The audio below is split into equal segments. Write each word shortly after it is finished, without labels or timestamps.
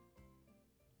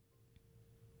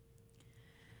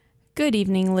Good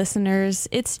evening, listeners.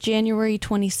 It's January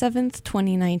 27th,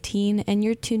 2019, and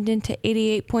you're tuned into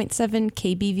 88.7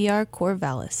 KBVR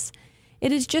Corvallis.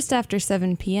 It is just after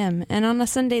 7 p.m., and on a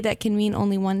Sunday that can mean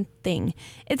only one thing.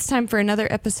 It's time for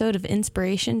another episode of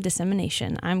Inspiration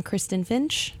Dissemination. I'm Kristen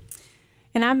Finch.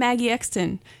 And I'm Maggie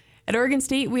Exton. At Oregon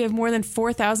State, we have more than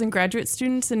 4,000 graduate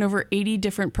students in over 80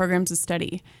 different programs of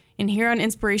study. And here on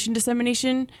Inspiration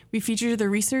Dissemination, we feature the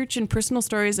research and personal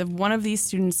stories of one of these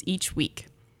students each week.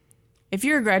 If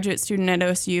you're a graduate student at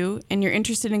OSU and you're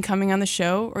interested in coming on the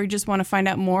show, or you just want to find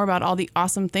out more about all the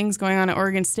awesome things going on at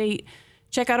Oregon State,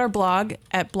 check out our blog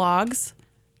at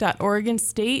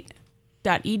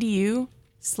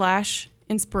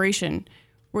blogs.oregonstate.edu/inspiration,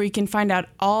 where you can find out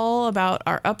all about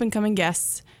our up-and-coming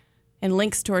guests and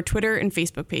links to our Twitter and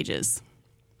Facebook pages.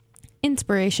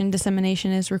 Inspiration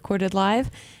Dissemination is recorded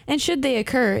live, and should they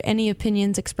occur, any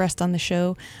opinions expressed on the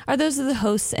show are those of the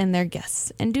hosts and their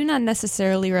guests, and do not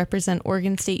necessarily represent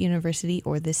Oregon State University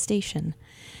or this station.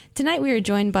 Tonight we are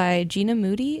joined by Gina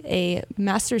Moody, a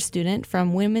master's student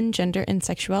from Women, Gender, and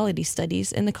Sexuality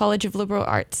Studies in the College of Liberal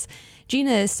Arts.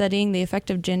 Gina is studying the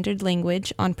effect of gendered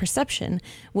language on perception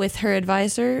with her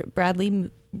advisor,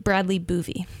 Bradley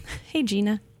Boovey. Hey,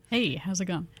 Gina. Hey, how's it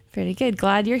going? Pretty good.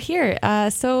 Glad you're here.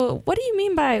 So what do you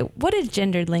mean by, what is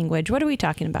gendered language? What are we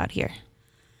talking about here?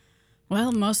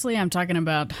 Well, mostly I'm talking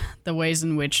about the ways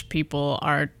in which people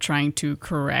are trying to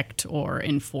correct or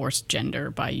enforce gender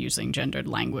by using gendered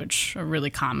language. A really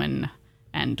common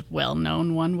and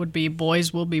well-known one would be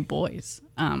boys will be boys.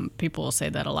 People will say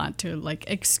that a lot to like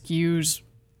excuse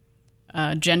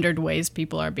gendered ways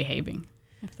people are behaving,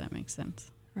 if that makes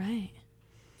sense. Right.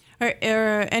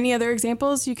 Are any other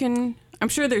examples you can... I'm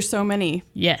sure there's so many.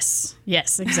 Yes,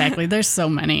 exactly. There's so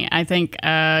many. I think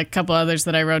a couple others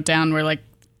that I wrote down were like,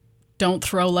 don't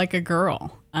throw like a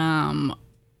girl.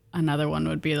 Another one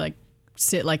would be like,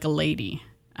 sit like a lady.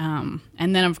 And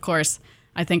then, of course,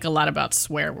 I think a lot about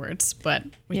swear words, but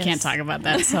we can't talk about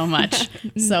that so much.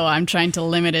 So I'm trying to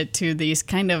limit it to these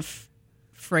kind of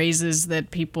phrases that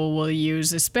people will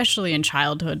use, especially in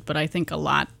childhood, but I think a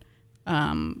lot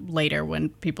later when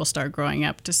people start growing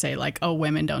up, to say like, oh,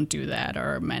 women don't do that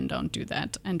or men don't do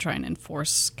that, and try and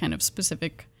enforce kind of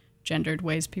specific gendered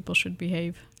ways people should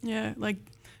behave. Yeah, like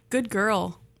good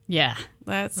girl. Yeah.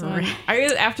 That's one.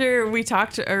 After we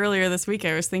talked earlier this week,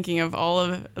 I was thinking of all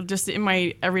of just in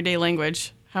my everyday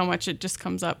language, how much it just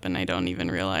comes up and I don't even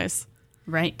realize.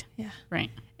 Right. Yeah.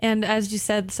 Right. And as you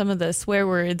said, some of the swear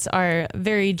words are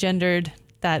very gendered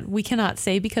that we cannot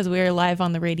say because we are live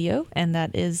on the radio, and that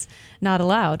is not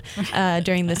allowed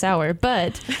during this hour.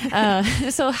 But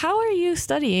so how are you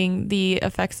studying the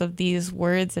effects of these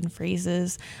words and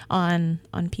phrases on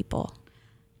people?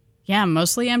 Yeah,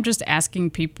 mostly I'm just asking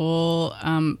people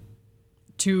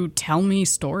to tell me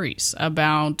stories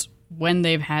about when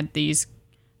they've had these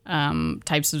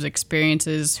types of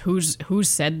experiences, who's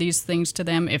said these things to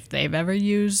them, if they've ever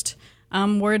used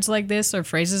words like this or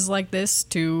phrases like this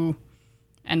to...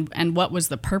 And what was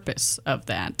the purpose of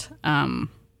that? I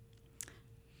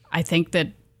think that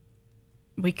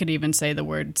we could even say the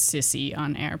word sissy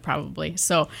on air, probably.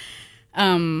 So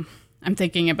I'm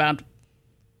thinking about,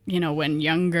 when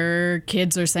younger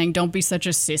kids are saying, don't be such a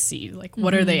sissy. Like,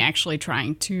 what are they actually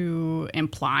trying to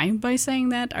imply by saying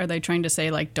that? Are they trying to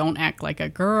say, like, don't act like a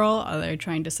girl? Are they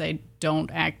trying to say,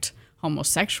 don't act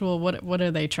homosexual? What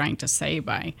are they trying to say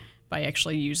by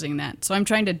actually using that? So I'm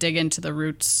trying to dig into the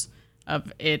roots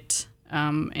of it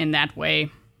in that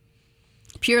way,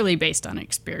 purely based on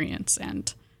experience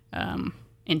and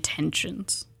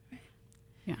intentions.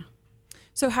 Yeah.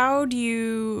 So how do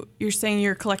you're saying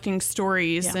you're collecting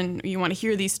stories and you want to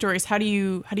hear these stories. How do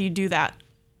you do that?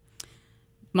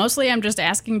 Mostly I'm just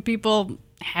asking people,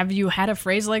 have you had a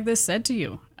phrase like this said to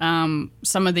you?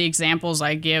 Some of the examples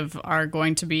I give are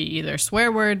going to be either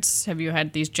swear words. Have you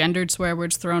had these gendered swear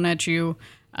words thrown at you?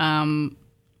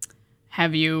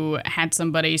 Have you had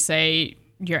somebody say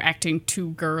you're acting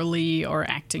too girly or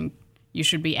you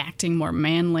should be acting more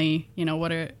manly?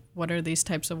 What are these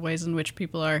types of ways in which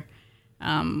people are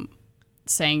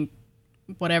saying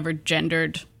whatever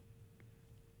gendered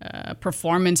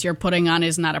performance you're putting on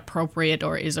is not appropriate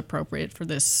or is appropriate for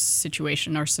this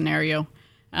situation or scenario?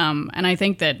 And I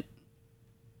think that,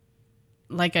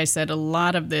 like I said, a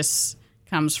lot of this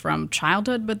comes from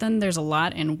childhood, but then there's a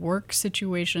lot in work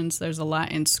situations. There's a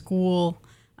lot in school.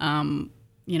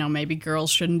 Maybe girls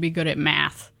shouldn't be good at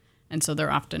math, and so they're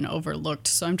often overlooked.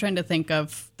 So I'm trying to think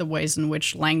of the ways in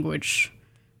which language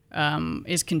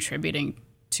is contributing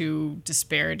to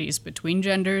disparities between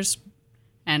genders,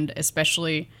 and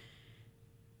especially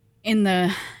in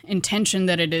the intention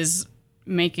that it is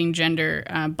making gender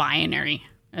binary,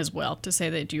 as well, to say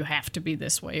that you have to be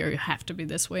this way or you have to be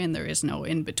this way, and there is no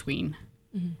in between.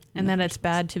 And then it's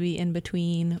bad to be in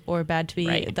between or bad to be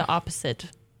Right. the opposite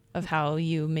of how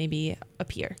you maybe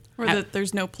appear. Or that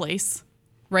there's no place.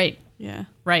 Right. Yeah.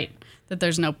 Right. That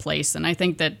there's no place. And I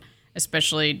think that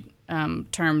especially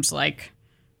terms like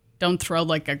don't throw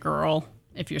like a girl,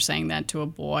 if you're saying that to a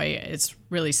boy, it's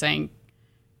really saying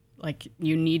like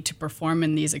you need to perform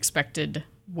in these expected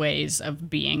ways of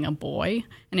being a boy.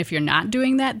 And if you're not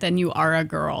doing that, then you are a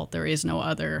girl. There is no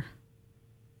other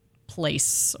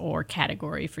place or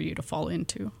category for you to fall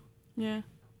into. Yeah.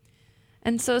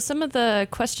 And so some of the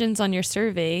questions on your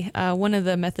survey, one of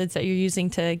the methods that you're using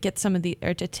to get some of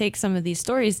to take some of these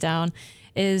stories down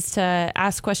is to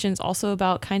ask questions also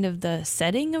about kind of the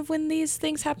setting of when these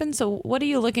things happen. So what are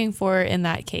you looking for in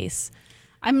that case?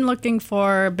 I'm looking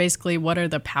for basically what are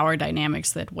the power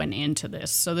dynamics that went into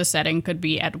this. So the setting could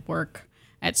be at work,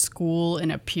 at school,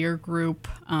 in a peer group,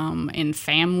 in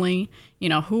family. You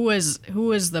know, who was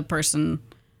the person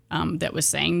that was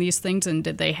saying these things, and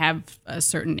did they have a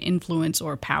certain influence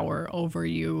or power over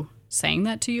you saying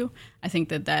that to you? I think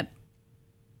that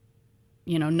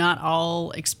you know, not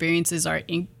all experiences are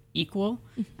equal,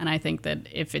 and I think that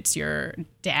if it's your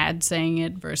dad saying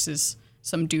it versus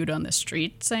some dude on the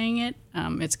street saying it,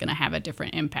 it's going to have a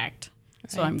different impact.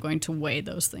 Right. So I'm going to weigh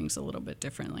those things a little bit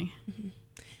differently. Mm-hmm.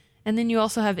 And then you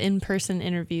also have in-person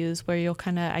interviews where you'll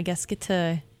kind of, I guess, get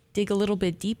to dig a little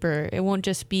bit deeper. It won't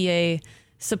just be a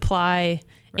supply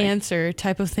answer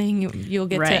type of thing. You'll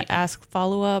get to ask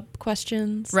follow-up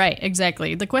questions. Right,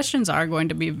 exactly. The questions are going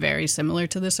to be very similar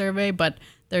to the survey, but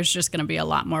there's just going to be a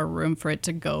lot more room for it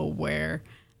to go where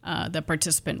the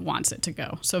participant wants it to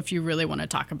go. So if you really want to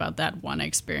talk about that one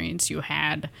experience you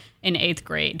had in 8th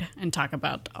grade and talk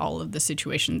about all of the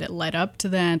situation that led up to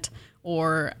that,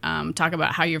 or talk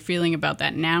about how you're feeling about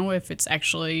that now, if it's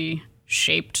actually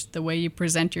shaped the way you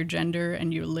present your gender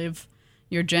and you live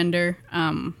your gender,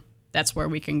 that's where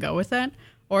we can go with that.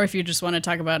 Or if you just want to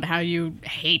talk about how you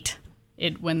hate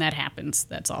it when that happens,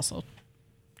 that's also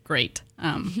great.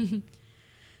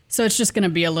 So it's just going to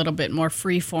be a little bit more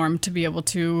free form to be able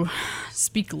to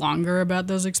speak longer about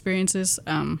those experiences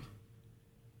and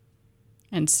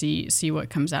see what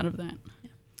comes out of that.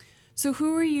 So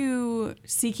who are you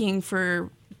seeking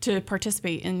to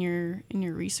participate in your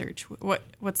research?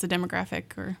 What's the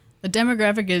demographic? Or the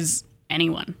demographic is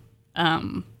anyone.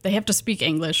 They have to speak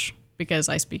English because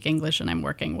I speak English and I'm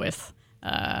working with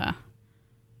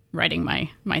writing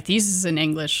my thesis in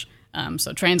English.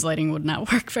 So translating would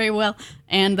not work very well.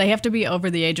 And they have to be over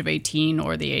the age of 18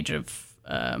 or the age of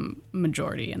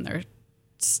majority in their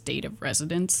state of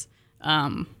residence.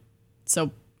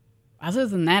 So other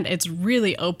than that, it's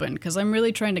really open because I'm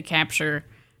really trying to capture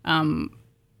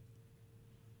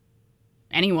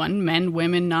anyone, men,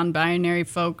 women, non-binary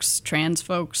folks, trans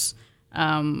folks,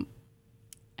 and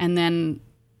then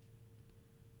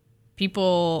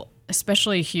people,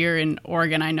 especially here in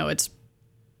Oregon, I know it's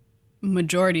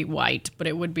majority white, but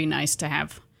it would be nice to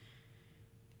have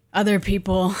other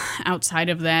people outside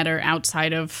of that or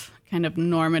outside of kind of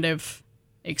normative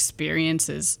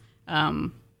experiences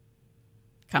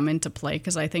come into play,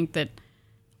 because I think that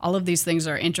all of these things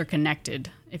are interconnected.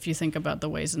 If you think about the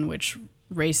ways in which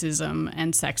racism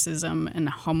and sexism and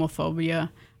homophobia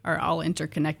are all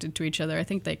interconnected to each other, I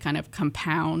think they kind of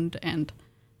compound and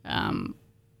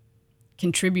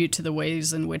contribute to the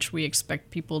ways in which we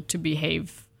expect people to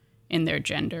behave in their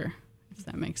gender, if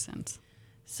that makes sense.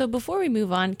 So before we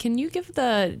move on, can you give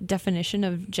the definition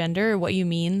of gender, what you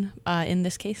mean in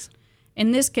this case?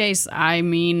 In this case, I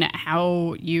mean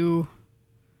how you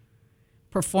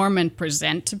perform and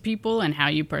present to people and how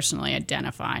you personally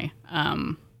identify.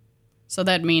 So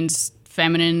that means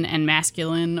feminine and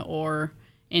masculine, or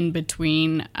in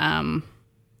between,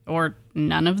 or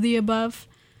none of the above.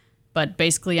 But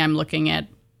basically, I'm looking at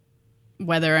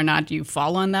whether or not you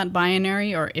fall on that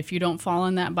binary, or if you don't fall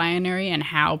on that binary, and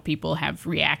how people have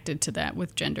reacted to that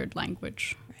with gendered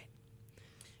language. Right.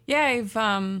 Yeah,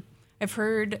 I've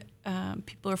heard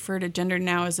people refer to gender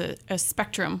now as a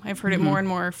spectrum. I've heard it more and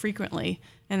more frequently,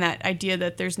 and that idea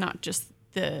that there's not just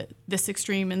this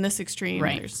extreme and this extreme.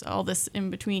 Right. There's all this in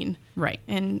between. Right.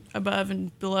 And above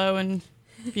and below and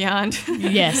beyond.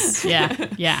 Yes.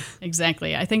 Yeah.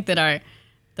 Exactly. I think that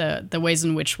the ways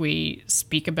in which we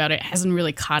speak about it hasn't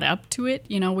really caught up to it.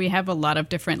 You know, we have a lot of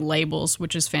different labels,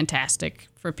 which is fantastic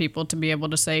for people to be able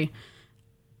to say,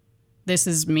 this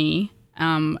is me,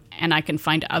 and I can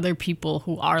find other people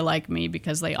who are like me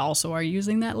because they also are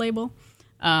using that label.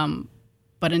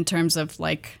 But in terms of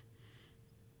like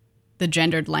the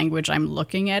gendered language I'm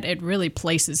looking at, it really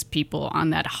places people on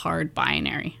that hard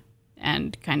binary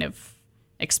and kind of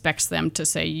expects them to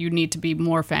say, you need to be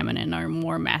more feminine or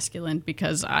more masculine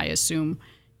because I assume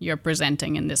you're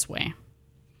presenting in this way.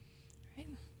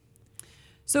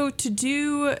 So to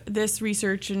do this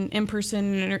research and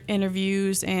in-person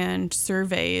interviews and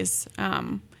surveys,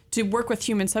 to work with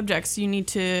human subjects, you need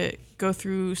to go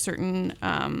through certain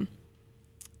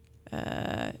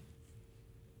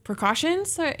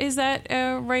precautions. Is that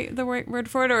the right word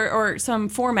for it? Or some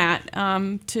format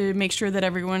to make sure that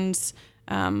everyone's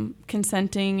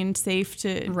consenting and safe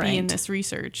to be in this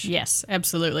research? Yes,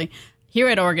 absolutely. Here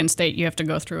at Oregon State, you have to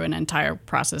go through an entire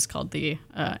process called the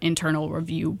Internal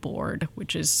Review Board,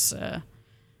 which is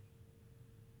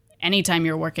anytime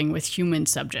you're working with human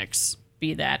subjects,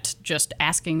 be that just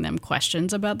asking them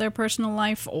questions about their personal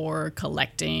life or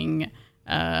collecting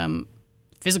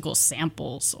physical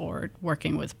samples or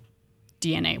working with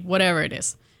DNA, whatever it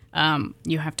is,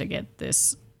 you have to get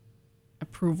this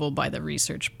approval by the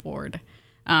research board.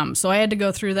 So I had to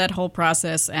go through that whole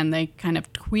process, and they kind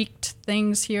of tweaked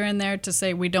things here and there to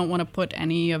say we don't want to put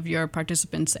any of your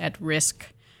participants at risk,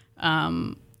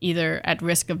 either at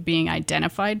risk of being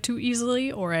identified too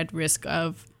easily or at risk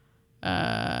of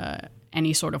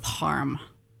any sort of harm.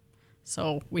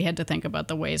 So we had to think about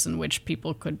the ways in which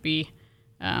people could be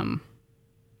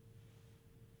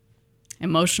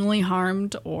emotionally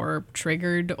harmed or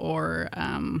triggered, or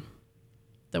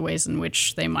the ways in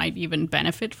which they might even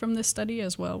benefit from this study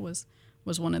as well was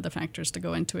one of the factors to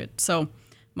go into it. So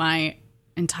my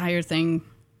entire thing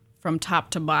from top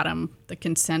to bottom, the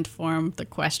consent form, the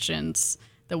questions,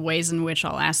 the ways in which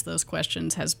I'll ask those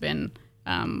questions has been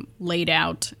laid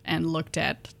out and looked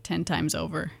at 10 times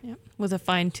over. Yep. With a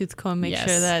fine-tooth comb, make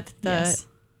sure that the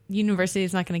university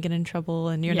is not going to get in trouble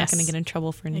and you're not going to get in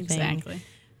trouble for anything. Exactly.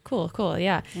 Cool,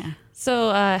 yeah.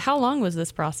 So how long was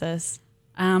this process?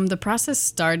 The process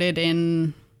started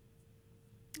in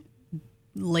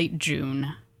late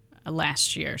June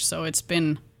last year, so it's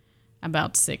been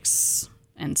about 6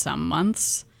 and some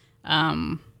months.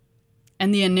 And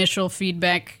the initial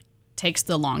feedback takes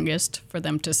the longest for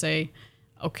them to say,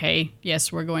 okay,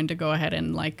 yes, we're going to go ahead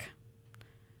and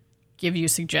give you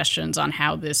suggestions on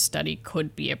how this study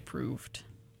could be approved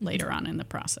later on in the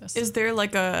process. Is there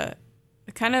a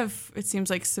kind of, it seems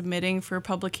like submitting for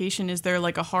publication, is there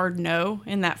a hard no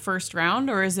in that first round,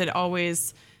 or is it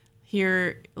always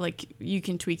here, you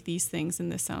can tweak these things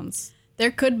and this sounds...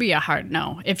 There could be a hard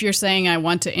no. If you're saying I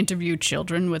want to interview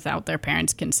children without their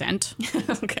parents' consent,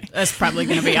 okay, that's probably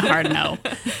going to be a hard no.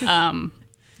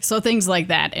 So things like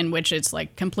that, in which it's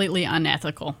completely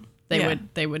unethical,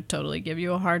 they would totally give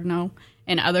you a hard no.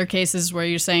 In other cases where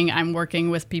you're saying I'm working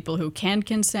with people who can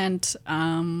consent,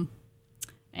 and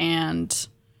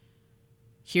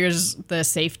here's the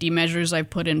safety measures I've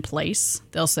put in place,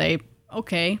 they'll say,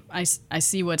 okay, I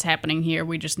see what's happening here.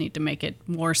 We just need to make it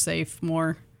more safe,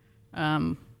 more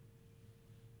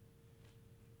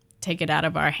take it out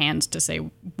of our hands to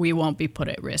say we won't be put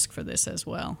at risk for this as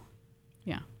well.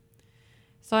 Yeah.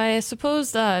 So I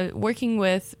suppose working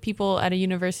with people at a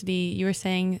university, you were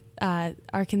saying,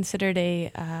 are considered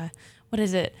a,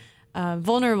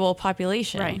 vulnerable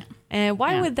population. Right. And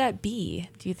why would that be,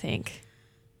 do you think?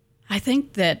 I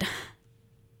think that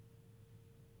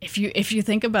if you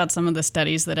think about some of the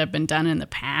studies that have been done in the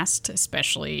past,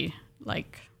 especially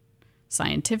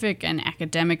scientific and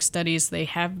academic studies, they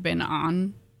have been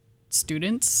on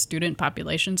student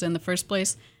populations in the first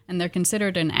place, and they're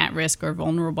considered an at-risk or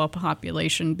vulnerable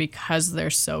population because they're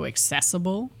so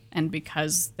accessible and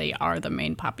because they are the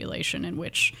main population in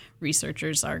which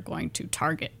researchers are going to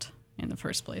target in the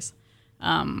first place.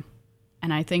 And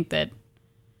I think that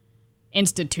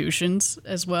institutions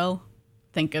as well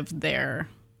think of their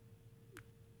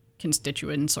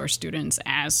constituents or students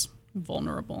as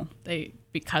vulnerable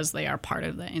because they are part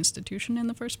of the institution in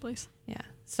the first place. Yeah.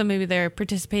 So maybe they're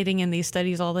participating in these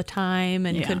studies all the time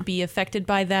and could be affected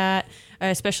by that,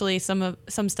 especially some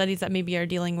studies that maybe are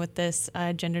dealing with this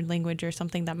gendered language or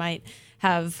something that might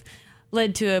have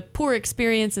led to a poor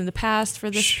experience in the past for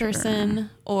this person.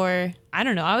 Or I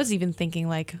don't know. I was even thinking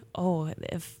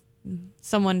if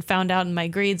someone found out and my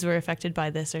grades were affected by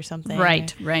this or something.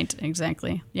 Right,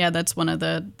 exactly. Yeah, that's one of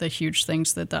the huge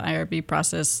things that the IRB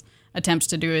process attempts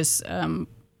to do is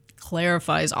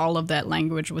clarifies all of that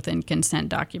language within consent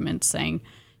documents, saying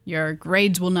your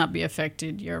grades will not be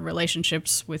affected, your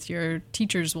relationships with your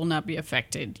teachers will not be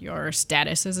affected, your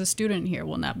status as a student here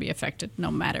will not be affected,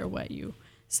 no matter what you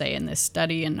say in this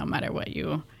study and no matter what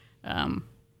you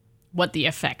what the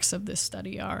effects of this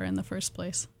study are in the first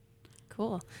place.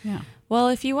 Cool. Yeah. Well,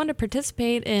 if you want to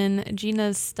participate in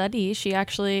Gina's study, she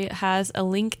actually has a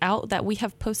link out that we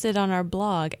have posted on our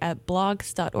blog at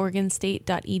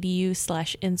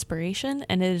blogs.oregonstate.edu/inspiration.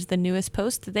 And it is the newest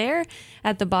post there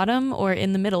at the bottom, or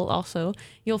in the middle also.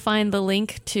 You'll find the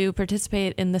link to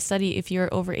participate in the study if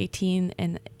you're over 18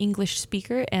 and English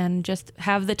speaker, and just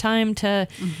have the time to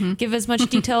give as much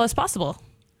detail as possible.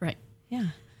 Right. Yeah.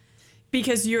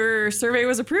 Because your survey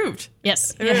was approved.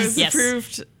 Yes. It was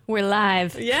approved. We're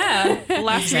live. Yeah.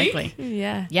 Last Exactly. week.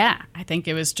 Yeah. Yeah. I think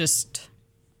it was just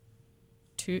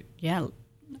a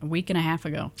week and a half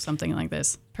ago, something like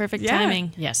this. Perfect Yeah.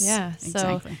 timing. Yes, Yeah. So,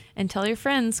 exactly. and tell your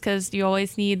friends, because you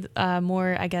always need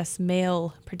more, I guess,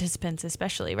 male participants,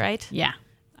 especially, right? Yeah.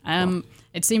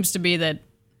 It seems to be that,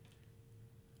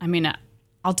 I mean,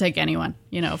 I'll take anyone,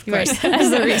 of course,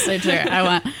 as a researcher.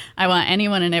 I want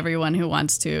anyone and everyone who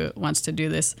wants to do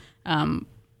this.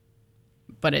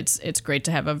 But it's great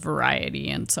to have a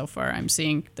variety, and so far I'm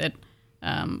seeing that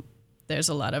there's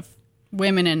a lot of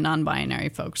women and non-binary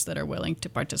folks that are willing to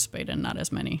participate, and not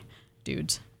as many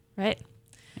dudes. Right.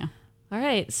 Yeah. All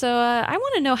right. So I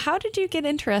want to know, how did you get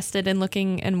interested in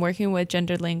looking and working with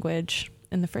gendered language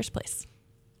in the first place?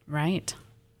 Right.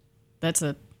 That's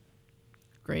a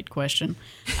great question.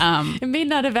 It may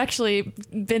not have actually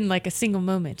been like a single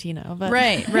moment, but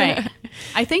Right.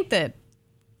 I think that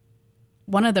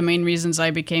one of the main reasons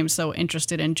I became so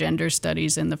interested in gender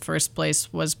studies in the first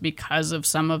place was because of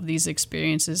some of these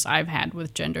experiences I've had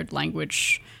with gendered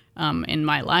language in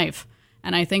my life.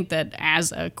 And I think that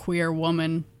as a queer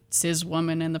woman, cis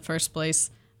woman in the first place,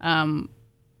 I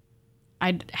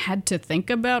had to think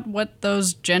about what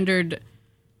those gendered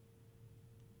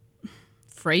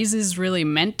phrases really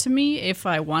meant to me, if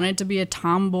I wanted to be a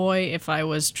tomboy, if I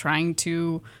was trying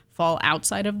to fall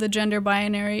outside of the gender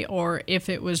binary, or if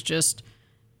it was just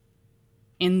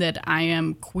in that I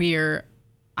am queer,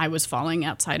 I was falling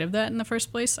outside of that in the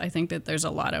first place. I think that there's a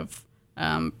lot of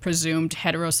presumed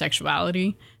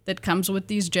heterosexuality that comes with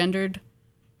these gendered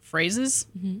phrases,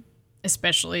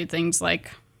 especially things like,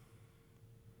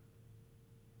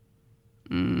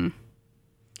 I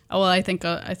think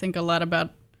a lot about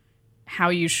how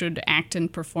you should act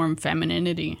and perform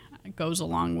femininity. It goes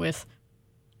along with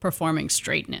performing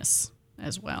straightness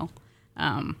as well.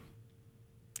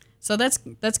 So that's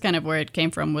kind of where it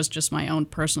came from, was just my own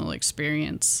personal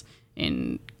experience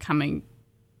in coming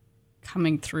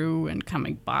through and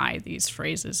coming by these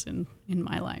phrases in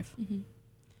my life. Mm-hmm.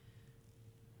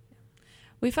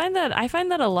 I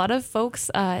find that a lot of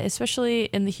folks, especially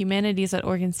in the humanities at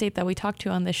Oregon State that we talk to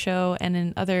on the show and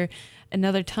in other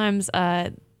times,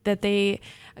 that they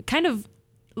kind of,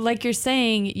 like you're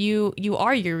saying, you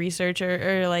are your research,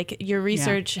 or like your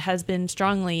research has been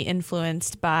strongly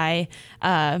influenced by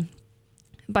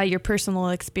your personal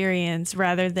experience,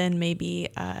 rather than maybe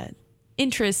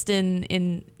interest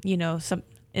in some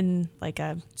in like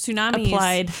a Tsunamis.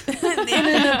 applied in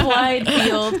an applied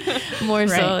field, more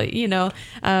so,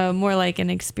 more like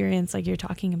an experience like you're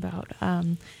talking about.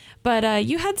 But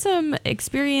you had some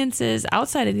experiences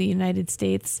outside of the United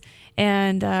States,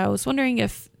 and I was wondering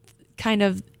if kind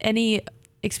of any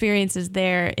experiences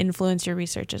there influence your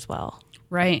research as well.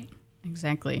 Right,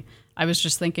 exactly. I was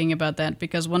just thinking about that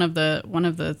because one of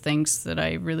the things that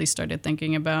I really started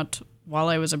thinking about while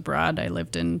I was abroad, I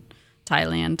lived in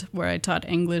Thailand, where I taught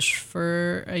English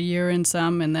for a year and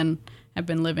some, and then have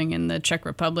been living in the Czech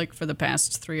Republic for the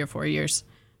past 3 or 4 years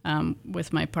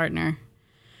with my partner.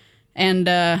 And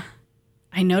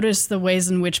I noticed the ways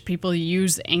in which people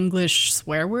use English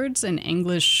swear words and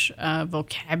English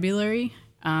vocabulary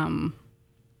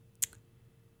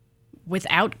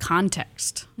without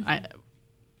context,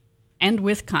 and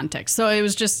with context. So it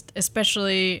was just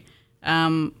especially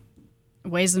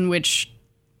ways in which,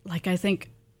 like, I think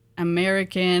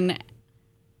American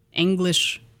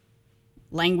English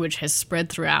language has spread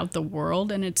throughout the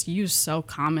world, and it's used so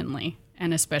commonly.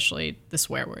 And especially the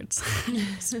swear words,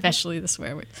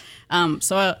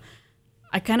 So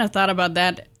I kind of thought about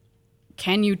that.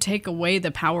 Can you take away the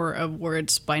power of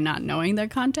words by not knowing their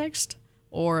context?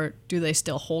 Or do they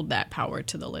still hold that power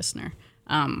to the listener?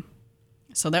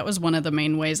 So that was one of the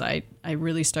main ways I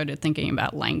really started thinking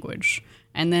about language.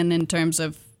 And then in terms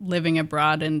of living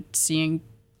abroad and seeing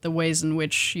the ways in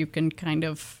which you can kind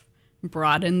of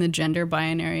broaden the gender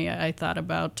binary, I thought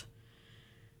about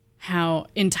how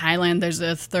in Thailand there's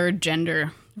a third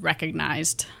gender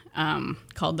recognized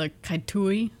called the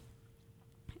Kaitui.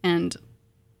 And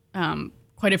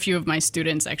quite a few of my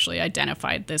students actually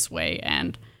identified this way,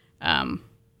 and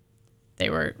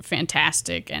they were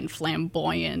fantastic and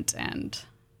flamboyant and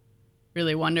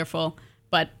really wonderful.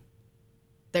 But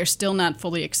they're still not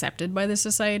fully accepted by the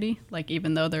society. Like,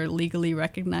 even though they're legally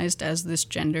recognized as this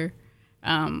gender,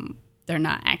 they're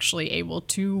not actually able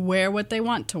to wear what they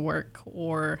want to work,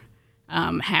 or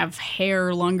have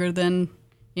hair longer than,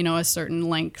 a certain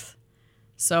length.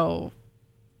 So,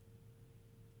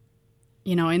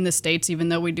 in the States, even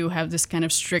though we do have this kind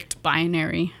of strict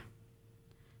binary,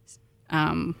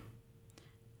 and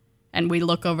we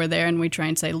look over there and we try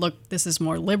and say, look, this is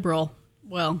more liberal.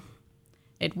 Well,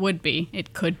 it would be,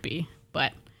 it could be,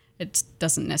 but it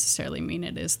doesn't necessarily mean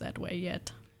it is that way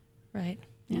yet. Right.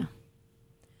 Yeah.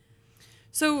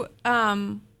 So,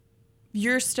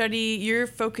 your study, your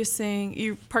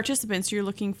participants, you're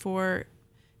looking for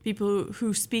people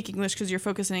who speak English because you're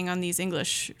focusing on these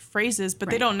English phrases, but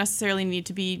they don't necessarily need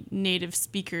to be native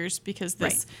speakers, because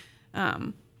this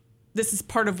is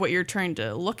part of what you're trying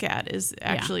to look at, is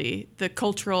actually the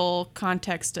cultural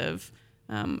context of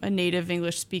a native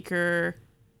English speaker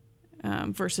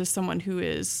versus someone who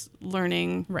is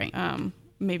learning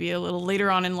maybe a little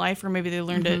later on in life, or maybe they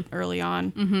learned it early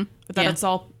on, but that's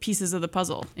all pieces of the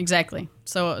puzzle. Exactly.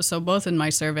 So both in my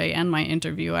survey and my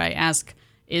interview, I ask,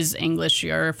 is English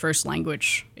your first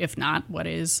language? If not, what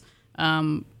is?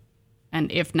 And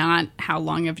if not, how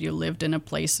long have you lived in a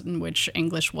place in which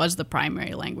English was the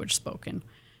primary language spoken?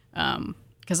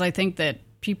 Because I think that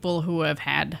people who have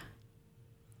had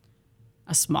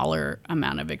a smaller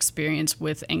amount of experience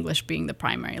with English being the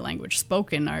primary language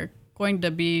spoken are going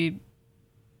to be...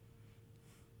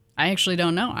 I actually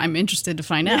don't know. I'm interested to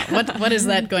find out. What is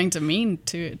that going to mean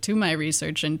to my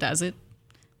research, and does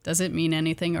it mean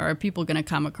anything, or are people going to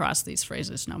come across these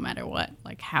phrases no matter what?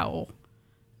 Like, how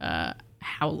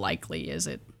likely is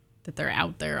it that they're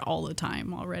out there all the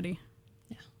time already?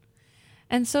 Yeah.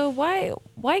 And so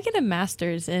why get a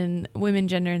master's in women,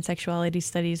 gender, and sexuality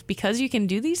studies? Because you can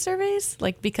do these surveys?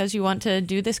 Like, because you want to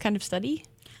do this kind of study?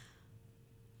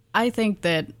 I think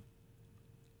that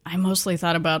I mostly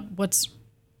thought about what's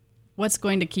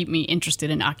going to keep me interested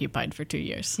and occupied for 2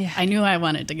 years. Yeah. I knew I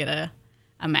wanted to get a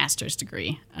master's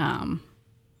degree,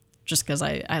 just because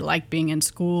I like being in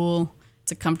school.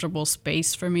 It's a comfortable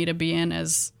space for me to be in,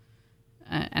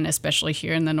 and especially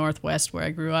here in the Northwest where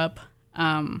I grew up.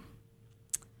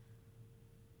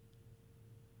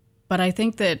 But I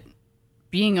think that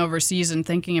being overseas and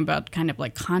thinking about kind of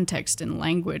like context and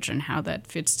language and how that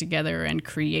fits together and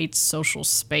creates social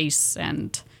space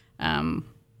and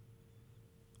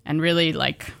really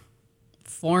like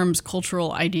forms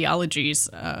cultural ideologies.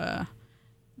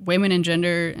 Women and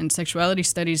gender and sexuality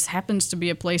studies happens to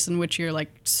be a place in which you're like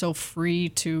so free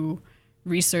to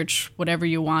research whatever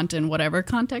you want in whatever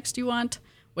context you want,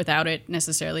 without it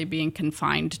necessarily being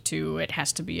confined to, it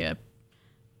has to be a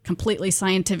completely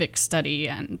scientific study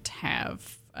and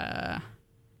have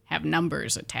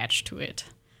numbers attached to it.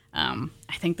 I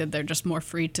think that they're just more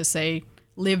free to say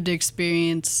lived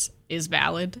experience is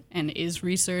valid and is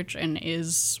research and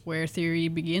is where theory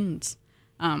begins.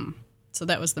 So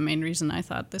that was the main reason I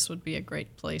thought this would be a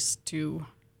great place to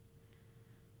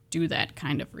do that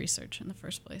kind of research in the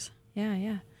first place.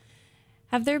 Yeah.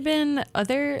 Have there been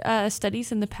other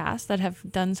studies in the past that have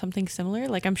done something similar?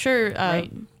 Like, I'm sure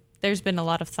there's been a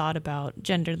lot of thought about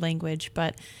gendered language,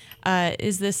 but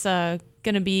is this going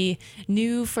to be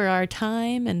new for our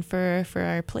time and for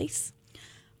our place?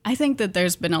 I think that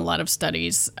there's been a lot of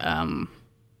studies on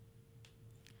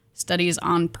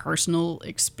personal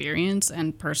experience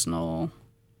and personal,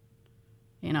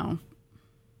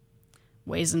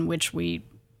 ways in which we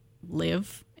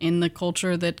live in the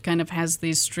culture that kind of has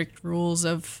these strict rules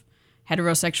of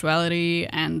heterosexuality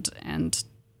and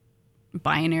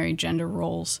binary gender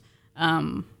roles,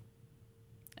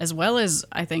 as well as,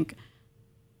 I think,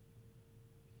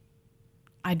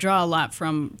 I draw a lot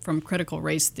from critical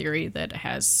race theory that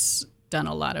has done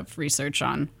a lot of research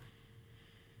on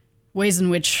ways in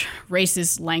which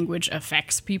racist language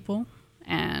affects people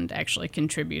and actually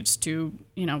contributes to,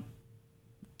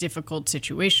 difficult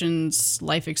situations,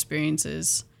 life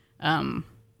experiences.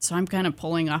 So I'm kind of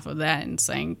pulling off of that and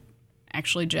saying,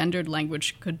 actually, gendered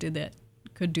language could do that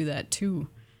too.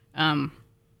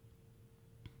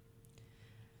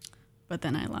 But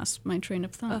then I lost my train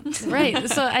of thought. Right.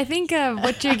 So I think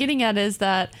what you're getting at is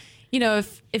that,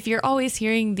 if you're always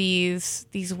hearing these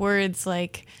words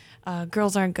like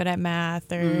girls aren't good at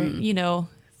math, or,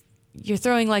 you're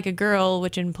throwing like a girl,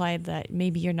 which implied that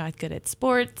maybe you're not good at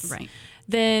sports, right?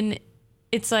 Then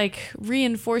it's like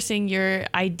reinforcing your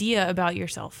idea about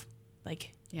yourself.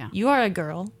 Like, you are a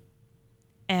girl,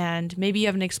 and maybe you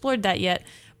haven't explored that yet,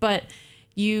 but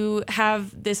you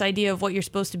have this idea of what you're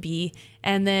supposed to be,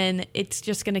 and then it's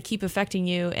just going to keep affecting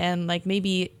you and like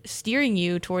maybe steering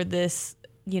you toward this,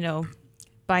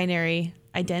 binary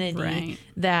identity Right.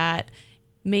 that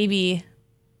maybe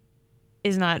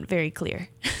is not very clear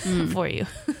for you.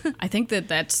 I think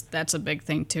that's a big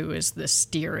thing too, is the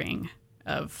steering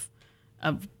of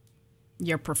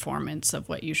your performance, of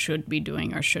what you should be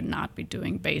doing or should not be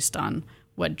doing based on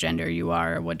what gender you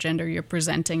are or what gender you're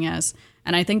presenting as.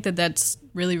 And I think that that's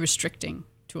really restricting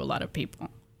to a lot of people.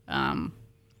 And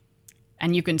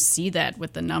you can see that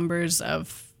with the numbers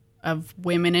of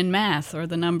women in math or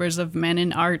the numbers of men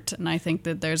in art. And I think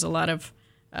that there's a lot of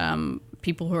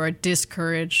people who are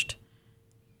discouraged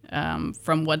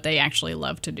from what they actually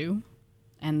love to do.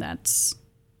 And that's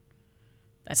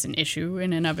an issue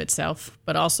in and of itself.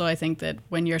 But also I think that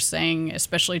when you're saying,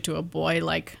 especially to a boy,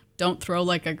 like, don't throw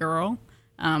like a girl,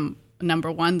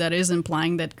 number one, that is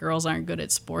implying that girls aren't good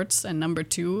at sports. And number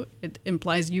two, it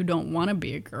implies you don't want to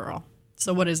be a girl.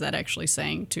 So what is that actually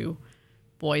saying to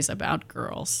boys about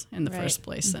girls in the first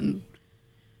place? And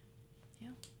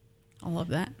all of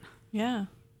that. Yeah.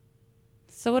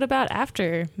 So what about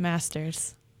after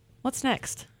Masters? What's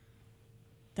next?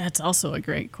 That's also a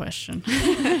great question.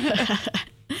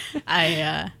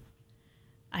 I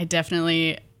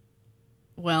definitely,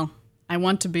 I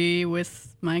want to be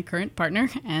with my current partner,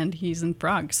 and he's in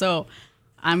Prague. So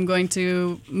I'm going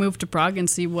to move to Prague and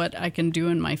see what I can do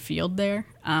in my field there.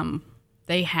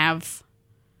 They have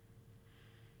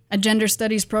a gender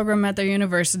studies program at their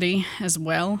university as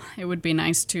well. It would be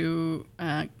nice to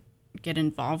get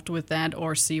involved with that,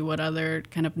 or see what other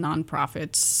kind of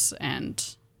nonprofits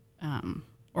and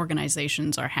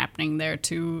organizations are happening there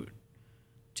to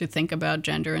think about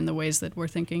gender in the ways that we're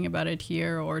thinking about it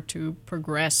here, or to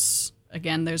progress.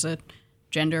 Again, there's a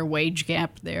gender wage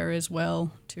gap there as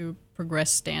well, to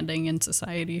progress standing in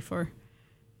society for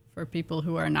people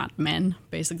who are not men,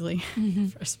 basically, in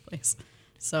the first place.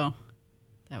 So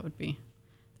that'd be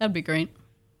great.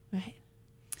 Right.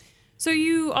 So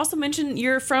you also mentioned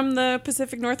you're from the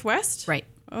Pacific Northwest? Right.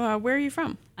 Where are you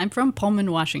from? I'm from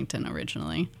Pullman, Washington,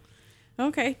 originally.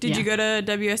 Okay. Did you go to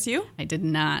WSU? I did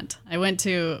not. I went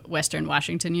to Western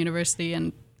Washington University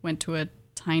and went to a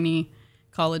tiny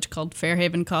college called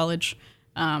Fairhaven College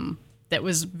that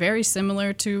was very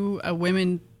similar to a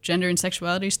women gender and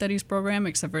sexuality studies program,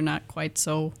 except for not quite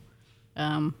so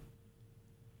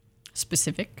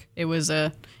specific. It was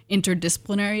a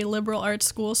interdisciplinary liberal arts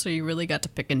school, so you really got to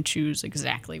pick and choose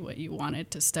exactly what you wanted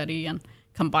to study and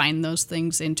combine those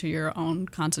things into your own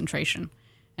concentration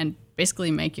and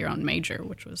basically make your own major,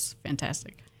 which was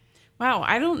fantastic. Wow.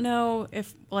 I don't know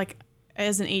if, like,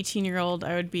 as an 18-year-old,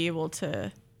 I would be able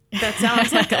to. That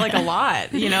sounds like a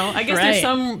lot, you know. I guess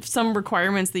there's some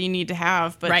requirements that you need to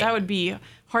have, but that would be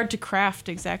hard to craft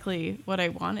exactly what I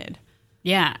wanted.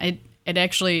 Yeah, it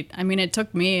actually, I mean, it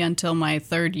took me until my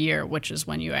third year, which is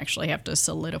when you actually have to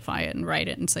solidify it and write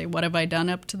it and say, what have I done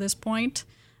up to this point?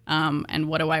 And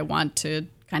what do I want to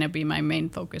kind of be my main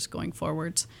focus going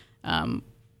forwards? And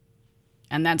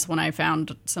that's when I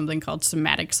found something called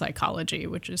somatic psychology,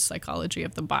 which is psychology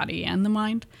of the body and the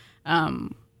mind,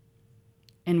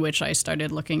 in which I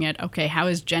started looking at, okay, how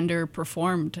is gender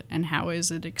performed and how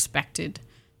is it expected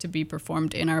to be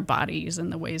performed in our bodies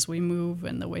and the ways we move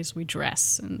and the ways we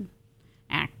dress and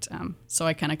act. So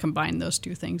I kind of combined those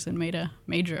two things and made a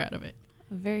major out of it.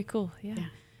 Very cool. Yeah.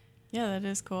 Yeah, that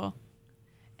is cool.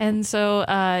 And so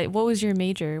what was your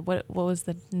major? What was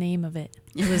the name of it?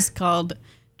 It was called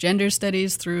Gender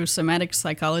Studies through Somatic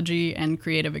Psychology and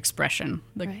Creative Expression.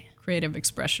 The creative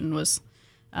expression was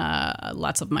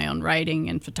lots of my own writing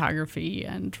and photography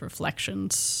and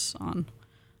reflections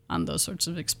on those sorts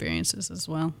of experiences as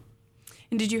well.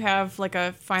 And did you have like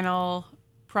a final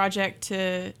project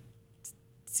to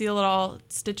seal it all,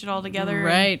 stitch it all together?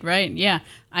 Right. Yeah.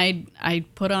 I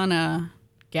put on a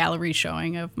gallery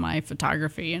showing of my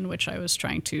photography in which I was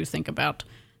trying to think about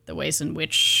the ways in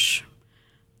which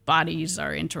bodies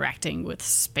are interacting with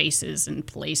spaces and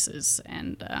places,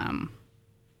 and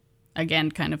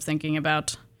again, kind of thinking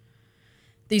about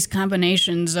these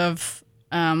combinations of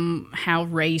how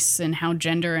race and how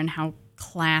gender and how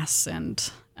class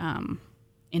and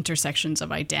intersections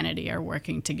of identity are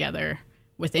working together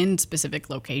within specific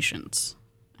locations.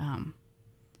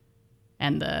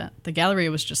 And the gallery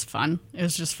was just fun. It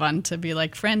was just fun to be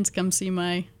like, friends, come see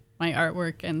my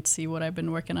artwork and see what I've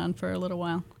been working on for a little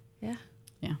while.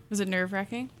 Yeah. Was it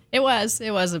nerve-wracking? It was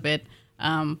a bit.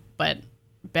 But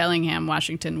Bellingham,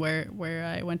 Washington, where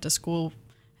I went to school,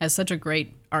 has such a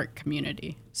great art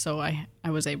community. So I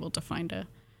was able to find a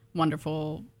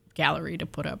wonderful gallery to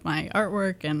put up my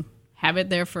artwork and have it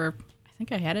there for, I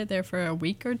think I had it there for a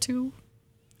week or two.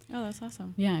 Oh, that's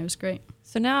awesome. Yeah, it was great.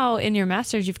 So now in your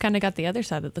master's, you've kind of got the other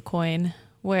side of the coin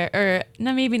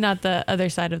maybe not the other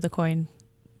side of the coin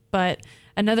but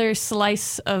another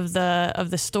slice of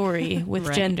the story with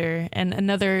Right. gender, and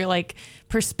another like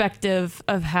perspective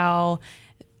of how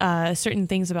certain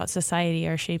things about society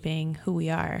are shaping who we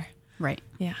are. Right.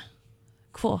 Yeah.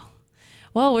 Cool.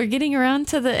 Well, we're getting around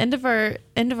to the end of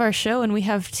our show, and we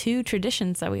have 2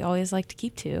 traditions that we always like to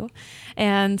keep to.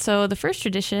 And so the first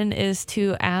tradition is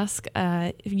to ask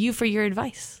you for your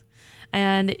advice,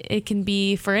 and it can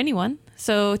be for anyone.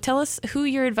 So tell us who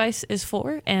your advice is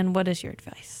for, and what is your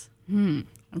advice?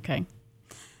 Okay.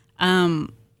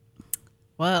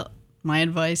 Well, my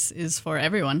advice is for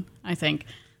everyone, I think.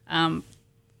 And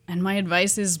my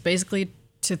advice is basically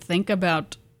to think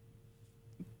about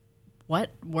what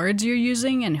words you're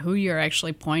using and who you're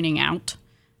actually pointing out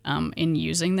in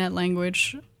using that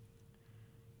language.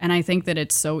 And I think that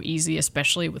it's so easy,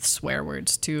 especially with swear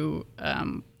words, to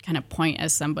kind of point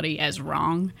as somebody as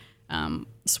wrong.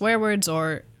 Swear words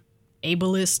or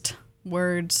ableist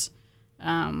words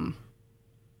and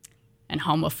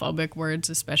homophobic words,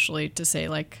 especially, to say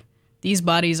like, these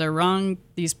bodies are wrong,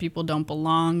 these people don't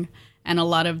belong. And a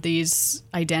lot of these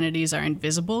identities are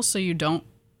invisible, so you don't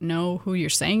know who you're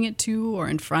saying it to or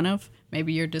in front of.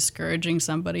 Maybe you're discouraging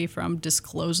somebody from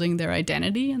disclosing their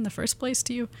identity in the first place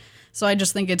to you. So I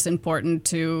just think it's important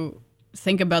to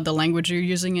think about the language you're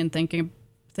using and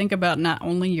think about not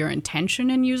only your intention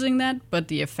in using that, but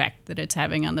the effect that it's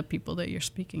having on the people that you're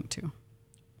speaking to.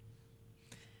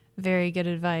 Very good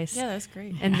advice. Yeah, that's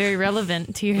great. And very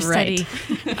relevant to your Right.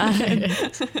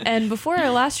 study. And before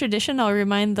our last tradition, I'll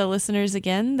remind the listeners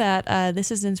again that this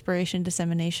is Inspiration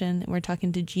Dissemination. We're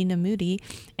talking to Gina Moody,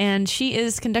 and she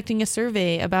is conducting a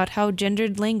survey about how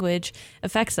gendered language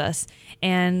affects us.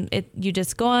 And you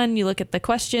just go on, you look at the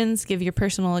questions, give your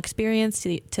personal experience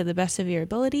to the best of your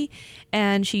ability,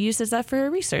 and she uses that for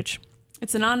her research.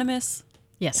 It's anonymous.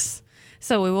 Yes.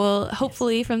 So we will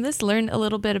hopefully from this learn a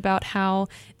little bit about how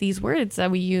these words that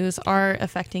we use are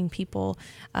affecting people,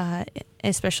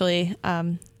 especially,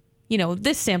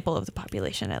 this sample of the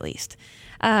population at least.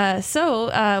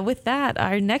 So with that,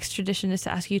 our next tradition is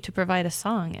to ask you to provide a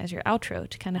song as your outro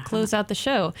to kind of close out the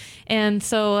show. And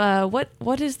so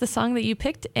what is the song that you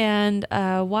picked, and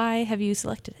why have you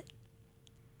selected it?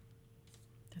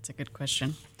 That's a good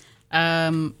question.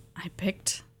 I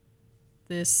picked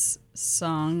this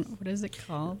song. What is it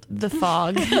called? The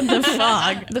Fog. The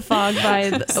Fog. The Fog by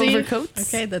the See?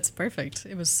 Overcoats. Okay, that's perfect.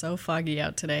 It was so foggy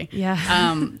out today.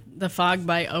 Yeah. The Fog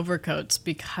by Overcoats,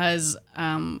 because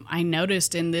I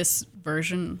noticed in this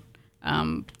version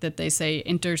that they say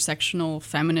intersectional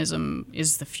feminism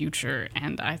is the future,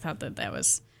 and I thought that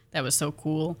was so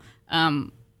cool.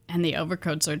 And the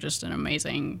Overcoats are just an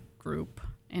amazing group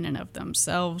in and of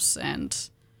themselves, and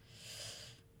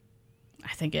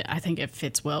I think it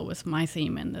fits well with my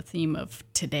theme and the theme of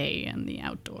today and the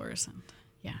outdoors, and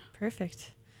yeah.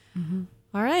 Perfect. Mm-hmm.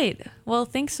 All right. Well,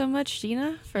 thanks so much,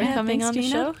 Gina, for coming thanks, on the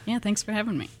Gina. show. Yeah, thanks for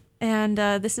having me. And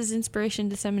this is Inspiration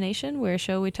Dissemination. We're a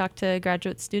show we talk to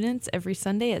graduate students every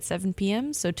Sunday at 7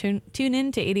 p.m. So tune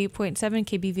in to 88.7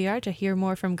 KBVR to hear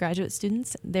more from graduate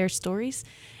students, their stories,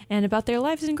 and about their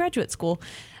lives in graduate school.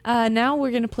 Now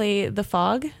we're going to play The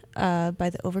Fog by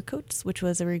the Overcoats, which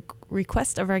was a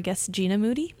request of our guest, Gina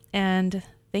Moody. And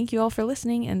thank you all for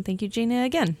listening, and thank you, Gina,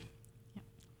 again. Yeah.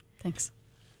 Thanks.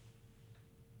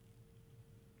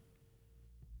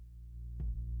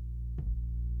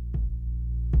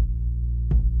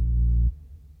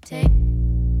 Take